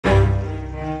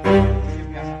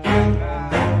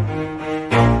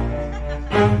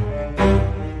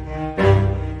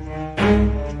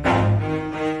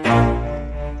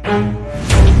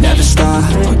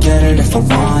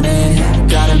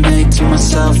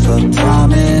a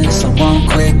promise. I won't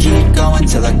quit, keep going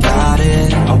till I got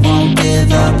it. I won't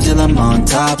give up till I'm on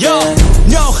top. Yo,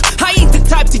 no, I ain't the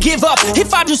type to give up.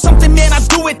 If I do something, man, I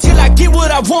do it till I get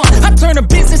what I want. I turn a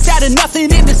business out of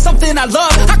nothing into something I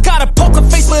love. I got a poker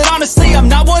face, but honestly, I'm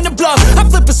not one to bluff. I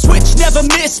flip a switch, never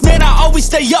miss, man, I always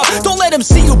stay up. Don't let them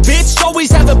see you, bitch,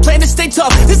 always have a plan to stay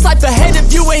tough. This life ahead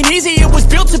of you ain't easy, it was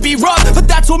built to be rough. But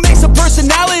that's what makes a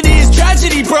personality, is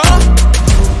tragedy, bruh.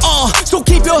 So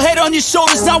keep your head on your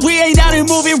shoulders. Now we ain't out here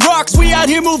moving rocks, we out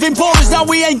here moving boulders. Now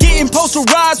we ain't getting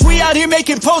posterized, we out here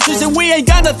making posters. And we ain't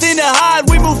got nothing to hide,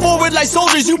 we move forward like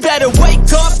soldiers. You better wake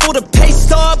up for the pay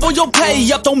stub, or you'll pay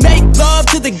up. Don't make love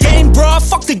to the game, bruh,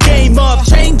 fuck the game up.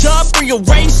 Change up,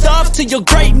 rearrange stuff to your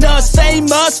greatness.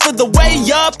 Famous for the way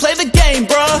up, play the game,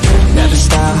 bruh. Never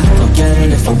stop, I'll get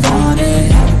it if I want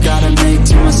it. Gotta make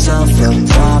to myself a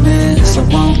promise. I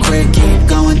won't quit, keep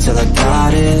going till I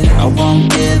got it. I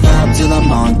won't give up till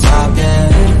I'm on top,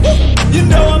 yeah. You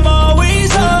know I'm always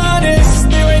honest,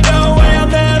 there ain't no way I'll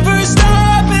ever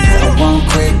stop it. I won't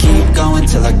quit, keep going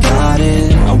till I got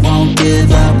it. I won't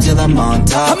give up till I'm on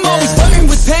top, I'm always flirting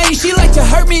with pain, she like to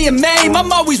hurt me and maim.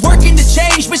 I'm always working to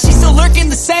change, but she's still lurking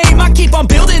the same. I keep on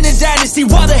building a dynasty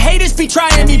while the haters be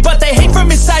trying me. But they hate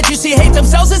from inside, you see, hate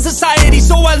themselves in society.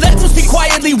 So I let them speak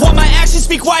quietly while my actions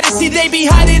speak wider. See, they be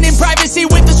hiding in privacy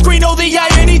with the screen. Oh, the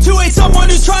irony to hate someone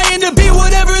who's trying to be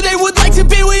whatever they would like to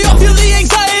be. We all feel the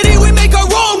anxiety, we make our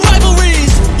own rivalries.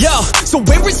 Yo, so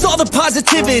where is all the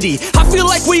positivity? I feel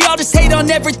like we all just hate on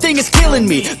everything, it's killing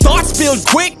me. Thoughts build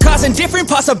quick, causing different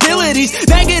possibilities.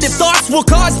 Negative thoughts will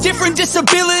cause different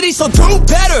disabilities. So do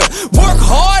better, work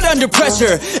hard under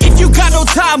pressure. If you got no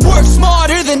time, work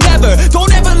smarter than ever.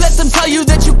 Don't ever let them tell you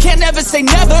that you can't ever say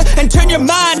never. And turn your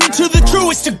mind into the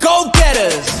truest of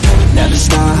go-getters. Never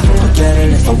stop, I'll get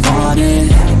it if I want it.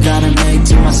 Gotta make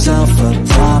to myself a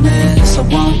promise. I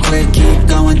won't quit, keep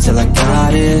going till I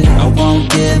got it. I won't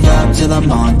give up till I'm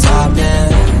on top,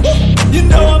 yeah. You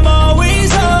know